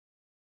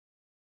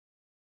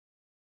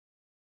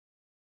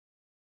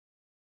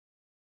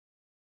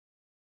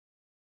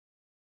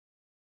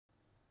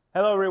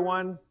Hello,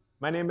 everyone.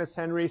 My name is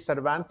Henry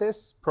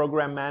Cervantes,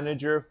 Program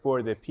Manager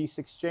for the Peace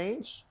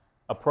Exchange,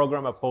 a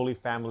program of Holy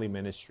Family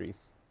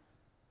Ministries.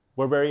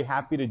 We're very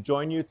happy to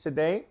join you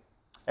today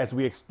as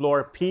we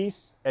explore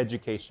peace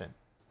education.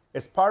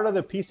 As part of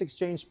the Peace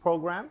Exchange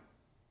program,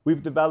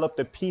 we've developed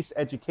a peace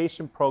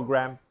education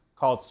program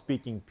called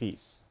Speaking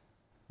Peace.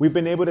 We've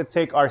been able to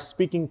take our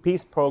Speaking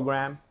Peace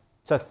program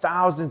to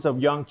thousands of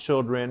young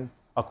children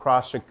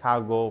across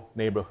Chicago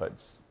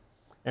neighborhoods.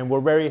 And we're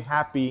very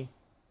happy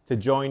to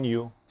join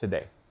you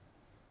today.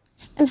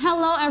 And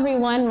hello,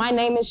 everyone. My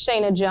name is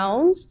Shaina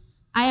Jones.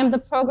 I am the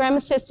program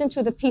assistant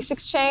to the Peace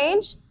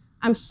Exchange.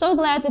 I'm so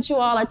glad that you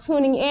all are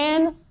tuning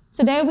in.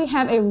 Today, we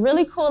have a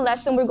really cool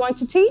lesson we're going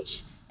to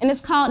teach, and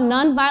it's called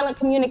Nonviolent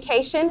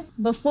Communication.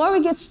 Before we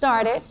get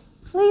started,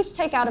 please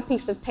take out a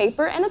piece of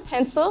paper and a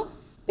pencil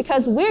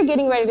because we're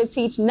getting ready to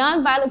teach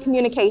nonviolent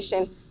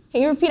communication.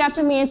 Can you repeat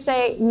after me and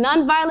say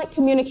nonviolent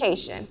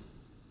communication?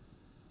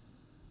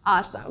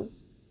 Awesome.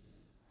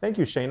 Thank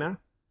you, Shaina.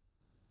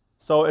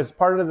 So as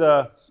part of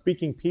the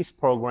Speaking Peace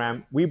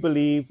program, we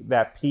believe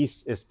that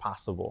peace is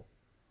possible.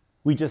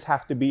 We just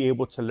have to be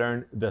able to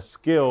learn the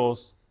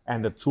skills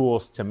and the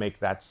tools to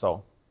make that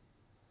so.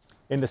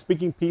 In the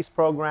Speaking Peace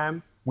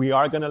program, we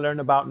are going to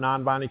learn about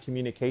nonviolent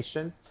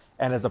communication.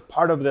 And as a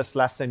part of this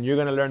lesson, you're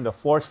going to learn the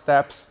 4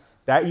 steps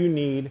that you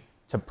need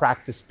to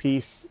practice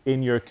peace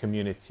in your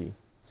community.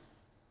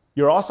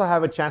 You'll also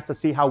have a chance to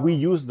see how we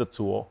use the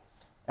tool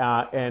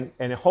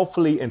and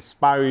hopefully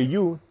inspire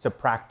you to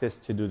practice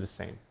to do the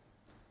same.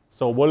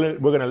 So we're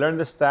going to learn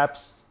the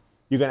steps.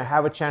 You're going to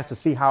have a chance to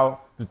see how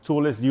the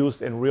tool is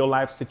used in real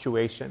life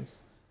situations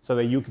so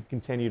that you can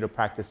continue to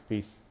practice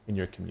peace in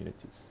your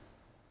communities.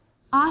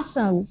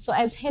 Awesome. So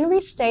as Henry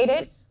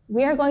stated,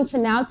 we are going to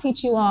now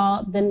teach you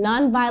all the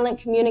nonviolent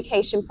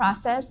communication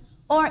process,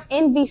 or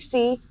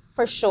NVC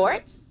for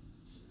short.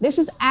 This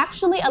is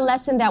actually a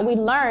lesson that we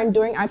learned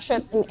during our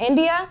trip in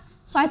India.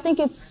 So I think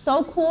it's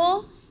so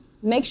cool.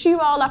 Make sure you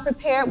all are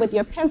prepared with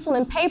your pencil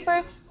and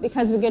paper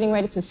because we're getting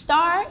ready to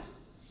start.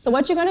 So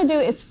what you're going to do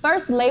is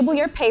first label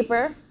your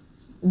paper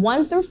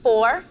 1 through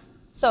 4.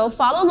 So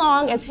follow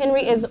along as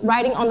Henry is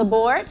writing on the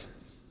board.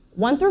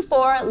 1 through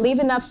 4, leave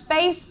enough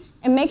space,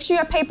 and make sure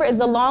your paper is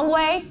the long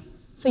way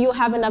so you'll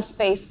have enough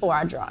space for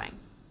our drawing.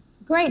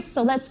 Great,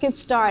 so let's get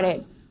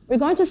started. We're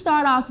going to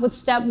start off with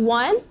step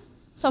 1.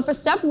 So for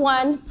step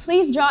 1,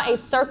 please draw a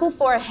circle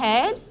for a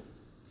head.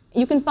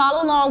 You can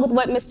follow along with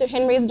what Mr.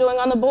 Henry is doing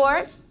on the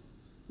board.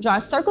 Draw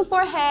a circle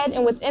for a head,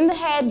 and within the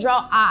head,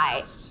 draw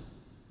eyes.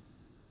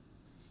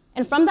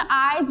 And from the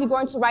eyes, you're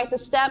going to write the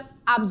step,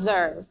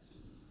 observe.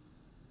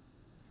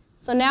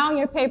 So now on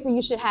your paper,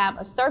 you should have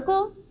a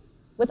circle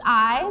with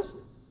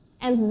eyes,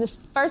 and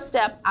this first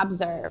step,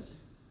 observe.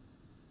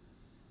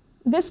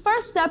 This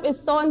first step is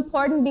so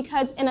important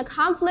because in a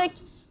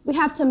conflict, we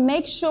have to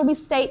make sure we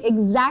state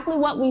exactly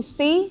what we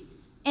see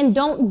and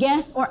don't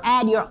guess or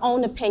add your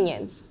own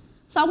opinions.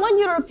 So I want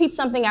you to repeat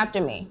something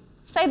after me.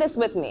 Say this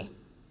with me.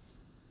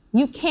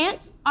 You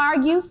can't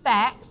argue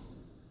facts,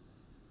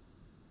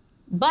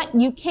 but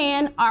you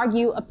can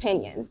argue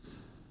opinions.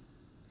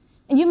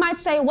 And you might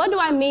say, what do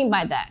I mean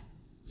by that?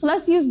 So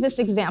let's use this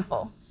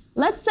example.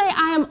 Let's say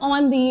I am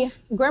on the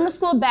grammar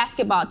school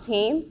basketball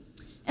team.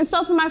 And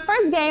so for my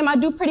first game, I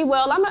do pretty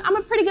well. I'm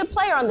a pretty good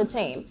player on the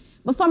team.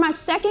 But for my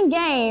second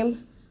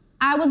game,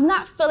 I was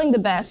not feeling the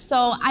best.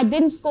 So I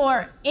didn't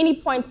score any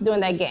points during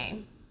that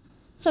game.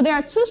 So there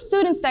are 2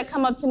 students that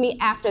come up to me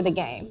after the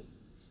game.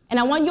 And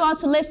I want you all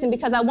to listen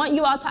because I want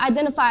you all to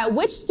identify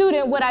which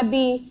student would I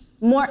be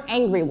more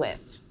angry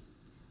with.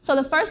 So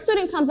the first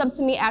student comes up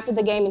to me after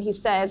the game and he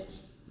says,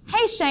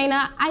 hey,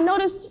 Shaina, I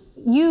noticed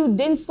you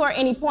didn't score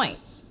any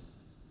points.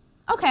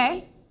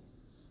 Okay.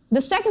 The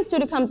second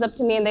student comes up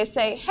to me and they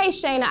say, hey,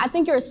 Shaina, I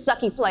think you're a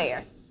sucky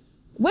player.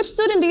 Which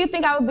student do you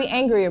think I would be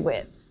angrier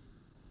with?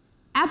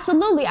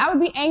 Absolutely, I would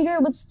be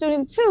angrier with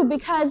student 2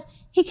 because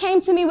he came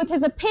to me with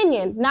his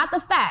opinion, not the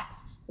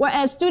facts.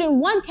 Whereas student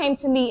 1 came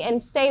to me and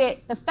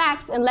stated the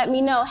facts and let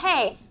me know,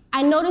 hey,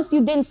 I noticed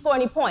you didn't score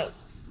any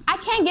points. I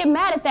can't get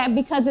mad at that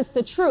because it's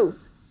the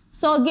truth.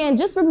 So again,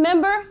 just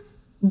remember,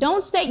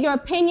 don't state your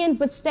opinion,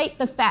 but state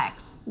the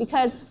facts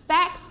because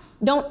facts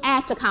don't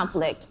add to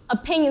conflict.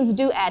 Opinions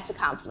do add to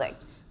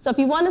conflict. So if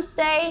you want to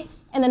stay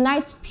in a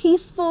nice,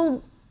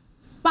 peaceful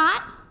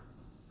spot,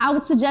 I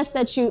would suggest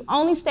that you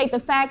only state the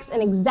facts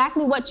and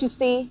exactly what you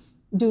see.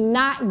 Do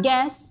not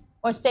guess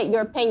or state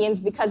your opinions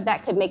because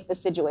that could make the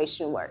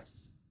situation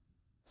worse.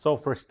 So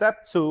for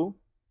step 2,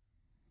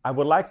 I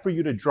would like for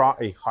you to draw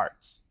a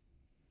heart,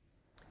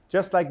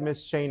 just like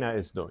Miss Shaina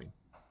is doing.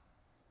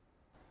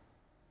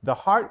 The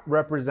heart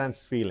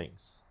represents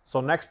feelings.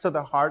 So next to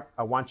the heart,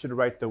 I want you to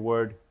write the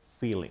word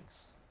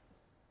feelings.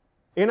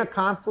 In a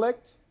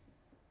conflict,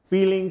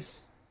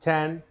 feelings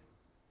tend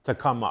to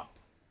come up.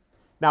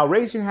 Now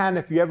raise your hand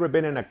if you've ever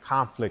been in a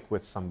conflict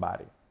with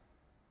somebody.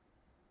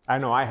 I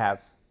know I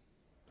have.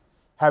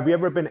 Have you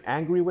ever been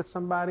angry with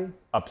somebody?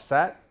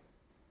 Upset?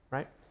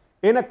 Right?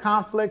 In a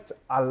conflict,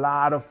 a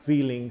lot of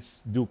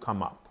feelings do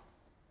come up.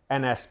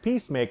 And as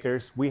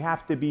peacemakers, we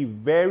have to be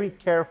very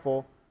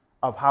careful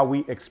of how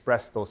we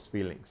express those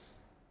feelings.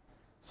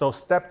 So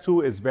step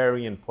 2 is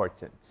very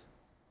important.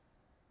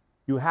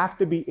 You have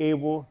to be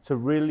able to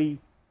really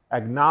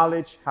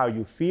acknowledge how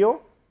you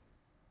feel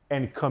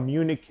and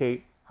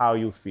communicate how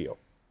you feel.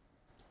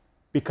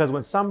 Because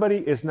when somebody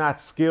is not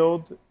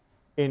skilled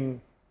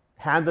in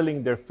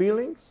handling their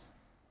feelings,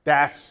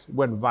 that's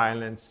when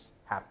violence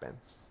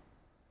happens.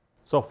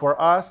 So for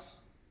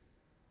us,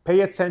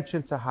 pay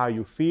attention to how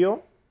you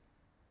feel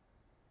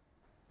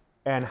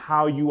and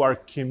how you are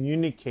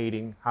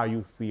communicating how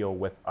you feel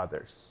with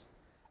others.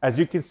 As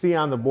you can see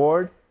on the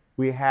board,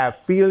 we have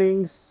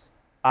feelings,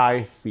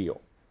 I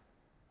feel.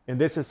 And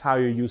this is how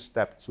you use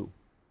step 2.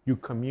 You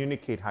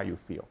communicate how you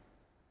feel.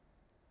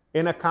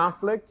 In a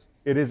conflict,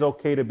 it is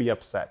okay to be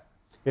upset.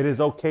 It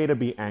is okay to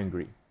be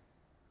angry.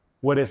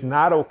 What is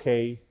not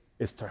okay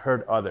is to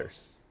hurt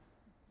others.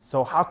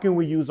 So how can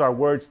we use our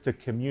words to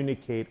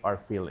communicate our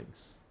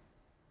feelings?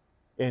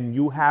 And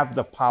you have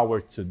the power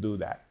to do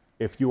that.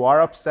 If you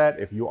are upset,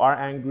 if you are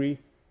angry,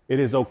 it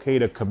is okay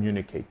to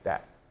communicate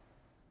that.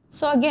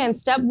 So again,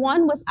 step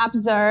 1 was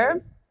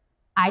observe,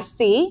 I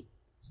see.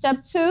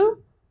 Step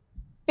 2,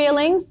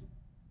 feelings,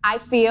 I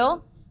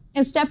feel.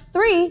 And step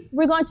 3,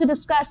 we're going to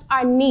discuss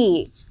our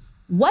needs.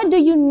 What do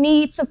you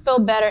need to feel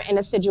better in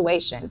a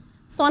situation?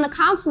 So in a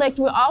conflict,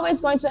 we're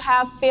always going to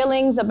have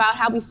feelings about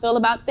how we feel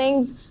about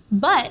things,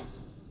 but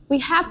we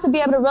have to be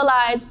able to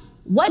realize,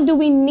 what do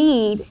we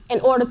need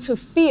in order to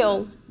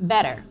feel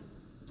better?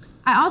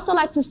 I also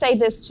like to say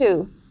this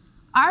too.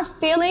 Our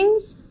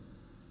feelings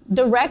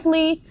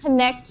directly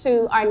connect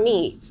to our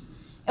needs.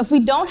 If we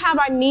don't have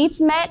our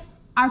needs met,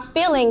 our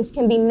feelings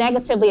can be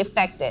negatively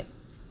affected.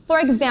 For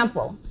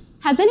example,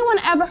 has anyone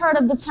ever heard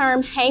of the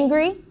term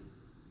hangry?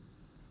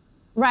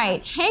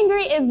 Right,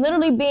 hangry is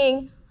literally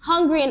being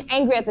hungry and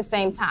angry at the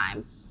same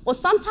time. Well,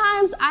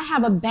 sometimes I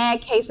have a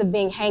bad case of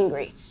being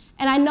hangry.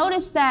 And I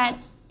notice that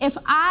if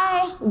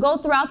I go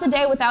throughout the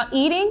day without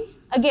eating,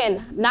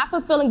 again, not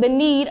fulfilling the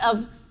need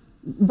of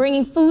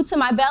bringing food to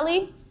my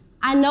belly,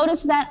 I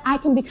notice that I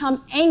can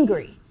become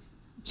angry,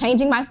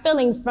 changing my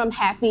feelings from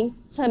happy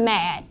to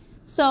mad.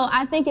 So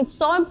I think it's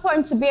so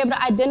important to be able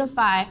to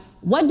identify,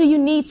 what do you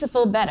need to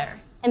feel better?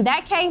 In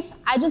that case,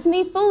 I just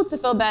need food to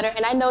feel better,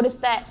 and I notice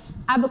that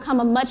I become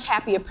a much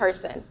happier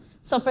person.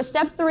 So for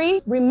step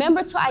 3,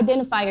 remember to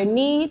identify your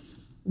needs.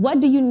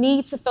 What do you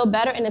need to feel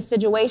better in a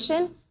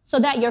situation so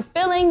that your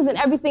feelings and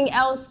everything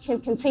else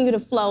can continue to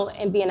flow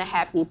and be in a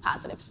happy,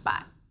 positive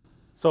spot?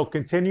 So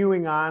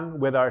continuing on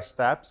with our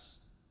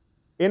steps,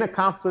 in a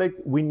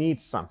conflict, we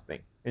need something.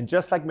 And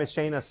just like Ms.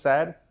 Shaina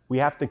said, we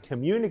have to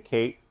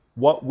communicate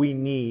what we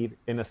need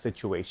in a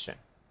situation.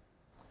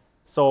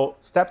 So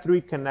step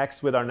 3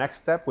 connects with our next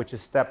step, which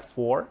is step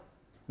 4.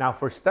 Now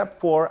for step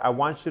 4, I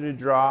want you to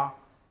draw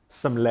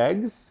some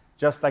legs,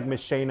 just like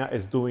Ms. Shaina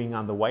is doing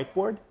on the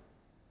whiteboard.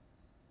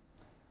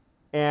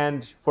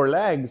 And for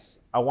legs,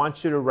 I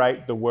want you to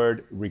write the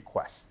word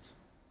request.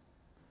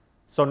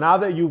 So now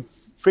that you've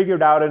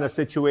figured out in a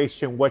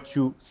situation what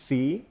you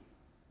see,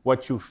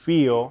 what you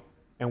feel,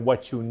 and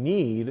what you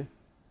need,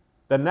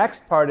 the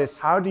next part is,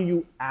 how do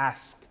you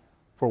ask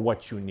for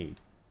what you need?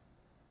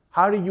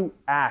 How do you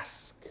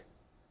ask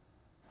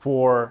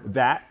for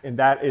that? And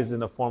that is in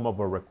the form of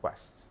a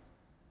request.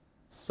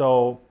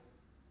 So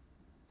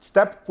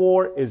step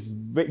 4 is,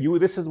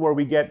 this is where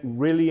we get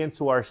really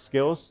into our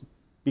skills,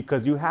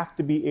 because you have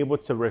to be able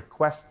to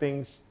request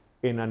things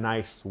in a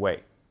nice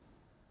way.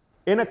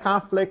 In a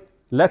conflict,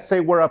 let's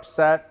say we're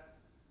upset,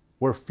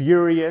 we're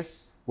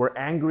furious, we're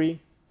angry,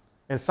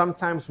 and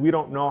sometimes we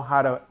don't know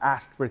how to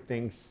ask for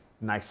things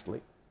nicely.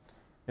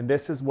 And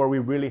this is where we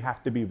really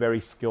have to be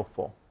very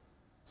skillful.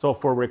 So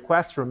for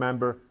requests,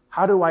 remember,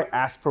 how do I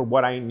ask for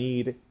what I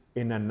need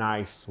in a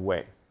nice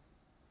way?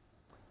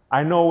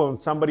 I know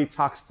when somebody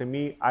talks to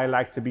me, I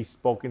like to be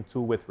spoken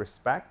to with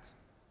respect,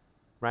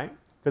 right?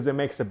 Because it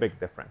makes a big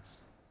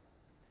difference.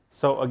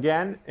 So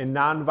again, in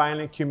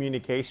nonviolent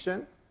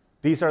communication,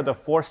 these are the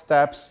 4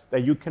 steps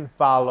that you can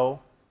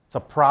follow to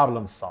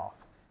problem solve,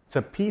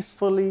 to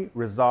peacefully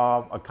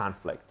resolve a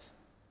conflict.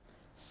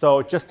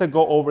 So just to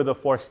go over the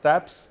 4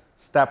 steps,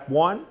 step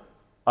 1,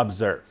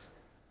 observe.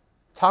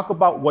 Talk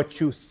about what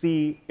you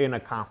see in a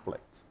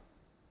conflict.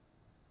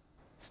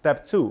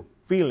 Step 2,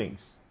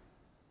 feelings.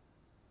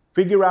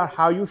 Figure out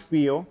how you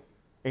feel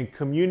and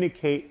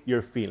communicate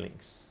your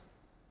feelings.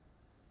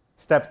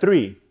 Step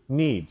 3,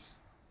 needs.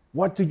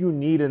 What do you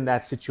need in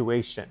that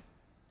situation?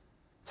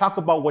 Talk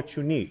about what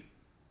you need.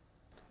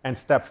 And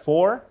step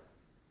 4,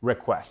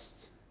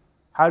 requests.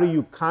 How do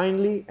you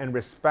kindly and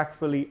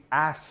respectfully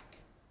ask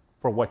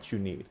for what you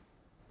need?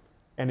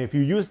 And if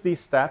you use these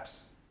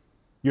steps,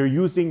 you're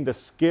using the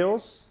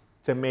skills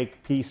to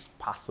make peace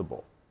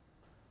possible.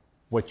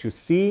 What you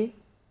see,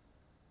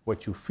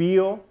 what you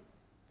feel,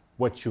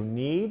 what you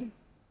need,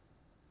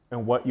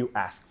 and what you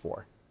ask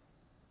for.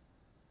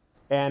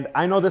 And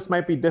I know this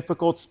might be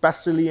difficult,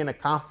 especially in a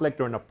conflict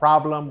or in a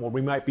problem where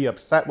we might be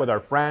upset with our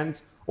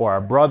friends or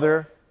our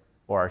brother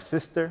or our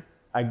sister.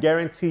 I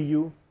guarantee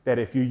you that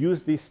if you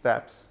use these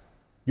steps,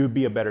 you'd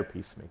be a better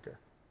peacemaker.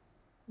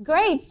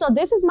 Great, so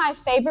this is my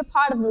favorite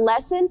part of the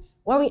lesson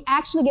where we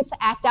actually get to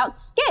act out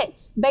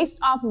skits based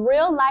off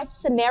real life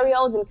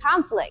scenarios and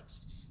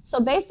conflicts. So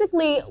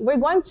basically, we're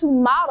going to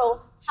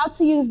model how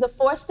to use the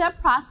 4-step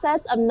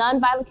process of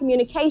nonviolent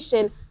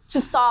communication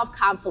to solve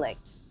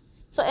conflict.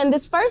 So in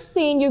this first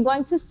scene, you're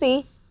going to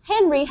see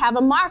Henry have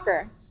a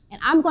marker, and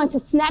I'm going to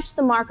snatch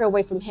the marker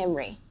away from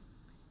Henry.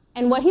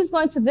 And what he's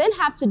going to then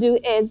have to do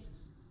is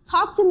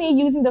talk to me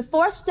using the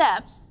 4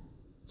 steps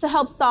to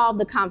help solve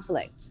the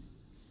conflict.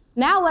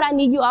 Now what I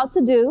need you all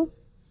to do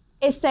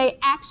is say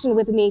action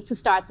with me to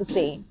start the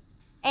scene.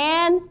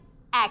 And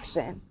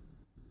action.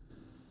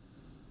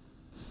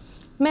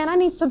 Man, I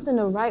need something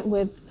to write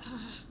with.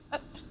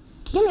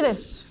 Give me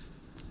this.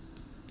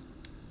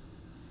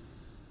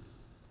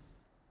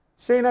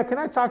 Shaina, can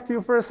I talk to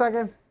you for a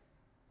second?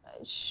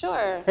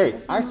 Sure. Hey,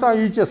 I saw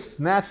you just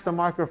snatch the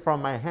marker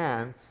from my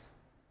hands.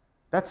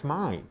 That's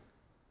mine.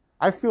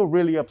 I feel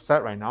really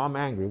upset right now. I'm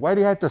angry. Why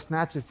do you have to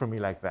snatch it from me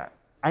like that?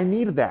 I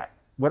need that.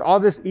 With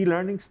all this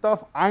e-learning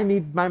stuff, I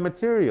need my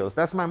materials.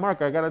 That's my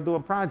marker. I got to do a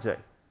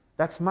project.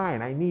 That's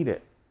mine. I need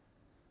it.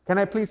 Can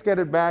I please get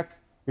it back?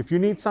 If you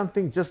need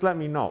something, just let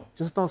me know.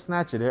 Just don't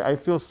snatch it. I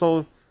feel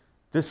so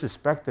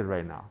disrespected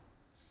right now.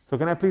 So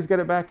can I please get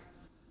it back?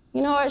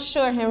 You know what?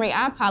 Sure, Henry.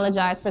 I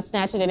apologize for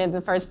snatching it in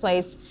the first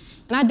place.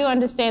 And I do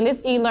understand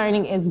this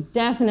e-learning is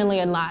definitely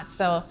a lot.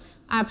 So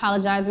I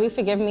apologize. Will you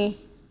forgive me?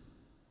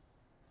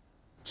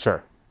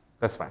 Sure.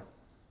 That's fine.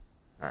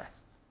 All right.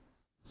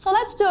 So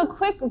let's do a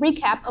quick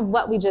recap of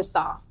what we just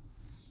saw.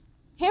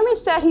 Henry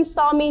said he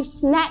saw me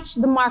snatch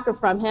the marker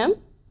from him.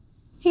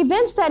 He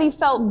then said he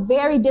felt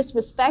very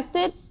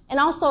disrespected and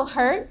also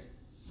hurt.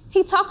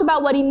 He talked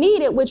about what he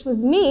needed, which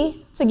was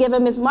me to give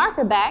him his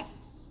marker back.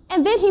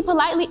 And then he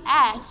politely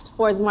asked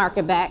for his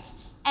marker back.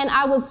 And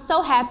I was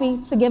so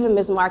happy to give him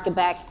his marker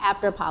back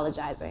after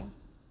apologizing.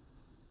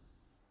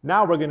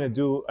 Now we're going to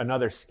do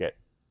another skit.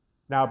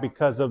 Now,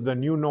 because of the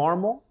new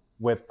normal,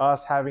 with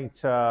us having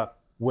to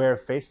wear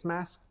face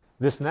masks,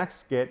 this next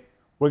skit,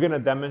 we're going to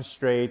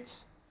demonstrate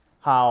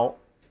how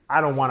I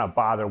don't want to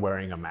bother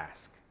wearing a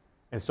mask.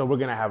 And so we're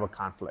going to have a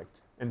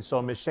conflict. And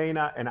so Ms.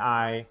 Shaina and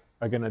I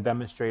are going to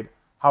demonstrate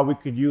how we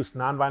could use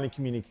nonviolent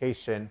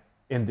communication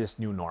in this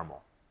new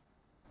normal.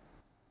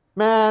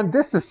 Man,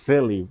 this is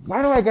silly.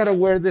 Why do I got to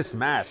wear this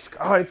mask?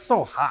 Oh, it's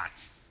so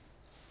hot.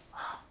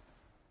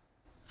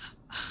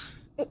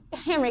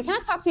 Henry, can I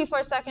talk to you for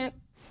a second?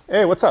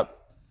 Hey, what's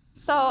up?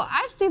 So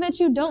I see that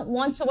you don't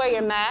want to wear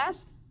your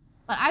mask,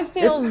 but I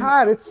feel... It's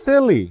hot, it's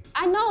silly.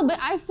 I know, but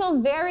I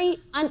feel very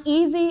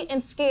uneasy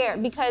and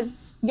scared because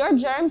your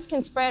germs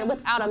can spread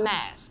without a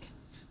mask.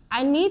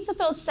 I need to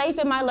feel safe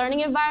in my learning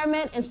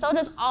environment, and so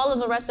does all of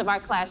the rest of our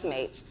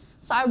classmates.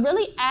 So I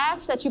really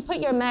ask that you put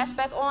your mask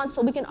back on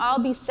so we can all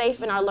be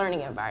safe in our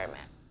learning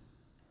environment.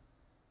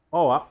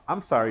 Oh,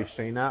 I'm sorry,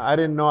 Shaina. I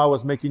didn't know I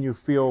was making you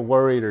feel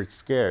worried or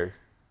scared.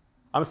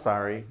 I'm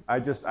sorry. I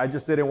just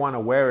didn't want to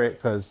wear it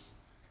because,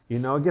 you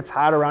know, it gets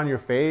hot around your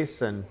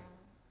face, and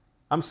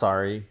I'm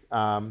sorry.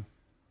 Yeah,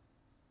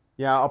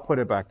 I'll put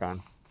it back on.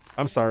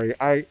 I'm sorry.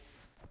 I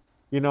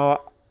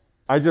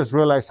just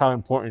realized how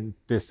important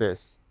this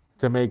is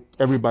to make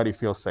everybody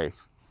feel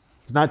safe.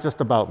 It's not just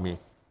about me.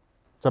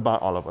 It's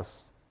about all of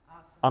us.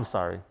 Awesome. I'm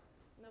sorry.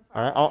 No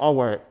problem. All right, I'll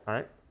wear it, all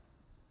right?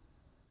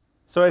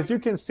 So as you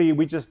can see,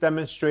 we just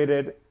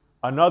demonstrated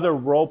another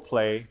role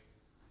play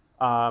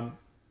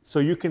so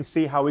you can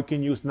see how we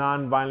can use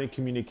nonviolent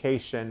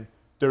communication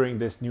during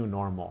this new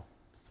normal.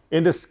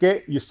 In the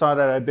skit, you saw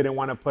that I didn't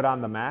want to put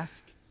on the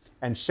mask,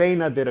 and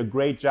Shaina did a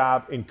great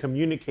job in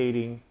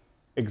communicating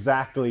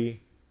exactly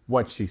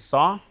what she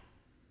saw,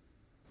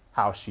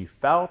 how she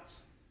felt.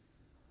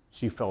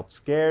 She felt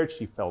scared,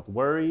 she felt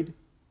worried.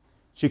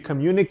 She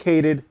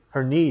communicated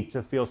her need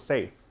to feel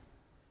safe,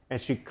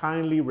 and she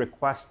kindly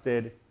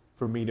requested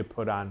for me to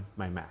put on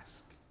my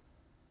mask.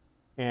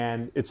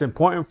 And it's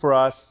important for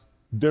us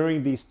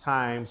during these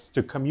times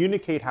to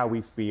communicate how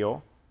we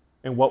feel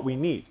and what we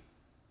need.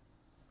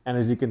 And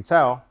as you can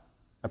tell,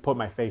 I put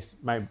my face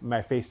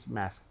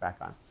mask back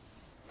on.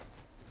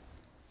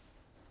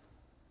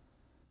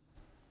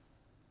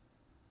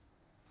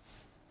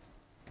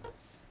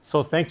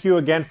 So thank you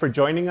again for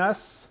joining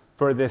us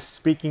for this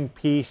speaking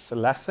piece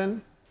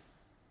lesson.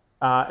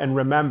 And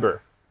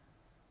remember,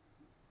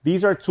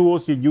 these are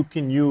tools that you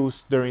can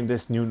use during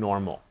this new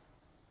normal.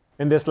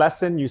 In this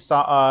lesson, you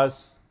saw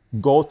us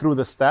go through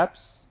the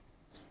steps,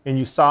 and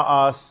you saw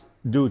us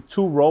do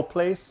 2 role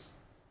plays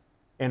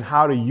and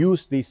how to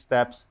use these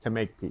steps to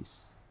make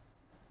peace.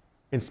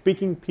 In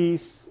speaking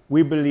peace,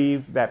 we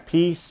believe that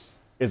peace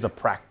is a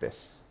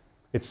practice.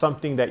 It's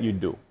something that you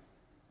do.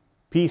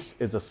 Peace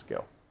is a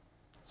skill.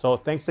 So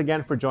thanks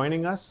again for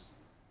joining us.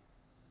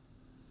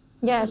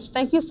 Yes,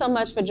 thank you so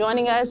much for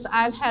joining us.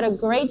 I've had a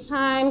great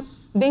time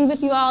being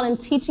with you all and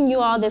teaching you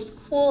all this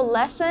cool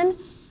lesson.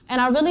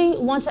 And I really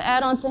want to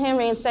add on to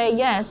Henry and say,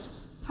 yes,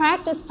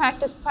 practice,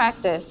 practice,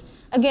 practice.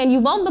 Again, you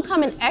won't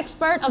become an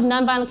expert of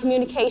nonviolent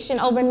communication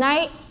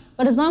overnight,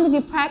 but as long as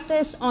you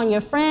practice on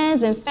your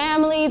friends and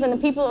families and the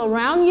people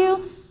around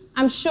you,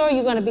 I'm sure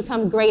you're going to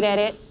become great at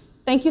it.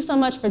 Thank you so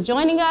much for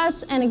joining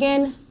us. And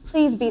again,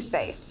 please be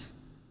safe.